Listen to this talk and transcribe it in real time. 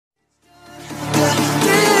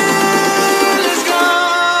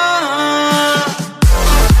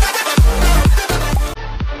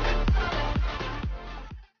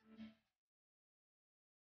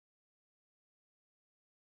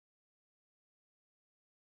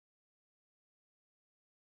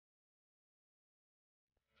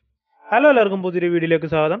Hello എല്ലാവർക്കും പുതിയൊരു വീഡിയോയിലേക്ക്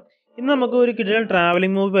സ്വാഗതം. ഇന്ന് നമുക്ക് ഒരു കിടിലൻ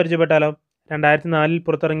ട്രാവലിംഗ് മൂവി പരിചയപ്പെട്ടാലോ. 2004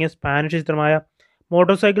 പുറത്തിറങ്ങിയ സ്പാനിഷ് ചിത്രമായ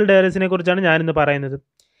മോട്ടോർസൈക്കിൾ ഡയറീസിനെ കുറിച്ചാണ് ഞാനിന്ന് പറയുന്നത്.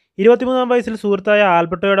 23-ാം വയസ്സിൽ സുഹൃത്തായ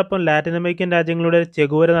ആൽബർട്ടോയോടൊപ്പം ലാറ്റിൻ അമേരിക്കൻ രാജ്യങ്ങളുടെ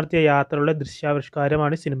ചെഗുവേര നടത്തിയ യാത്രകളുടെ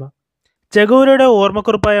ദൃശ്യാവിഷ്കാരമാണ് സിനിമ. ചെഗുവേരയുടെ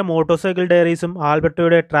ഓർമ്മക്കുറിപ്പായ മോട്ടോർസൈക്കിൾ ഡയറീസും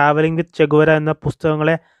ആൽബർട്ടോയുടെ ട്രാവലിംഗ് വിത്ത് ചെഗുവേര എന്ന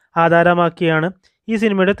പുസ്തകങ്ങളെ ആധാരമാക്കിയാണ് ഈ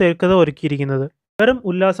സിനിമയുടെ തിരക്കഥ ഒരുക്കിയിരിക്കുന്നത്. വെറും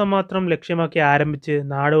ഉല്ലാസം മാത്രം ലക്ഷ്യമാക്കി ആരംഭിച്ച്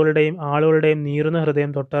നാടുകളുടെയും ആളുകളുടെയും നീറുന്ന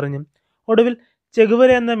ഹൃദയം തൊട്ടറിഞ്ഞും ഒടുവിൽ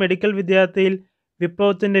ചെഗുവേര എന്ന മെഡിക്കൽ വിദ്യാർത്ഥിയിൽ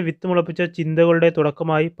വിപ്ലവത്തിൻ്റെ വിത്ത് മുളപ്പിച്ച ചിന്തകളുടെ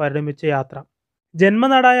തുടക്കമായി പരിണമിച്ച യാത്ര.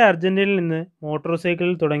 ജന്മനാടായ അർജന്റീനയിൽ നിന്ന് മോട്ടോർ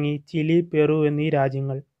സൈക്കിളിൽ തുടങ്ങി ചിലി, പെറു എന്നീ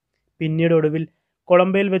രാജ്യങ്ങൾ. പിന്നീട് ഒടുവിൽ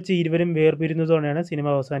കൊളംബോയിൽ വെച്ച് ഇരുവരും വേർപിരിഞ്ഞതോടെയാണ് സിനിമ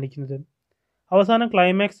അവസാനിക്കുന്നത്. അവസാനം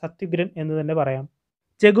ക്ലൈമാക്സ് അത്യുഗ്രൻ എന്ന് തന്നെ പറയാം.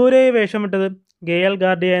 ചെഗുവേരയെ വേഷമിട്ടത് ഗെയൽ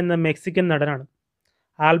ഗാർഡിയ എന്ന മെക്സിക്കൻ നടനാണ്.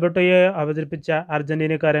 ആൽബർട്ടോയെ അവതരിപ്പിച്ച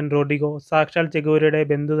അർജന്റീനക്കാരൻ റോഡ്രിഗോ സാക്ഷാൽ ചെഗുവേരയുടെ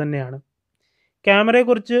ബന്ധു തന്നെയാണ്.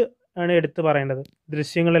 ക്യാമറയെക്കുറിച്ച് ആണ് എടുത്തു പറയേണ്ടത്.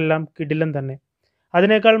 ദൃശ്യങ്ങളെല്ലാം കിടിലൻ തന്നെ.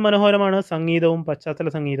 അതിനേക്കാൾ മനോഹരമാണ് സംഗീതവും പശ്ചാത്തല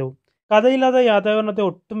സംഗീതവും. കഥയില്ലാത്ത യാത്രാകരണത്തെ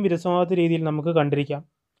ഒട്ടും വിരസമാകാത്ത രീതിയിൽ നമുക്ക് കണ്ടിരിക്കാം.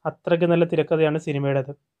 അത്രയ്ക്ക് നല്ല തിരക്കഥയാണ്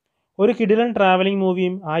സിനിമയുടേത്. ഒരു കിടിലൻ ട്രാവലിംഗ്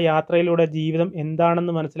മൂവിയും ആ യാത്രയിലൂടെ ജീവിതം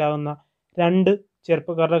എന്താണെന്ന് മനസ്സിലാകുന്ന രണ്ട്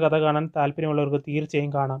ചെറുപ്പക്കാരുടെ കഥ കാണാൻ താല്പര്യമുള്ളവർക്ക്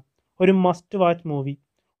തീർച്ചയായും കാണാം. ഒരു മസ്റ്റ് വാച്ച് മൂവി.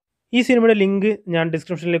 ഈ സിനിമയുടെ ലിങ്ക് ഞാൻ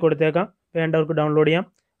ഡിസ്ക്രിപ്ഷനിലേക്ക് കൊടുത്തേക്കാം. വേണ്ടവർക്ക് ഡൗൺലോഡ് ചെയ്യാം.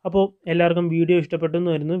 അപ്പോൾ എല്ലാവർക്കും വീഡിയോ ഇഷ്ടപ്പെട്ടു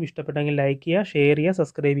എന്ന് വരുന്നു. ഇഷ്ടപ്പെട്ടെങ്കിൽ ലൈക്ക് ചെയ്യുക, ഷെയർ ചെയ്യുക,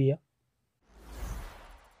 സബ്സ്ക്രൈബ് ചെയ്യുക.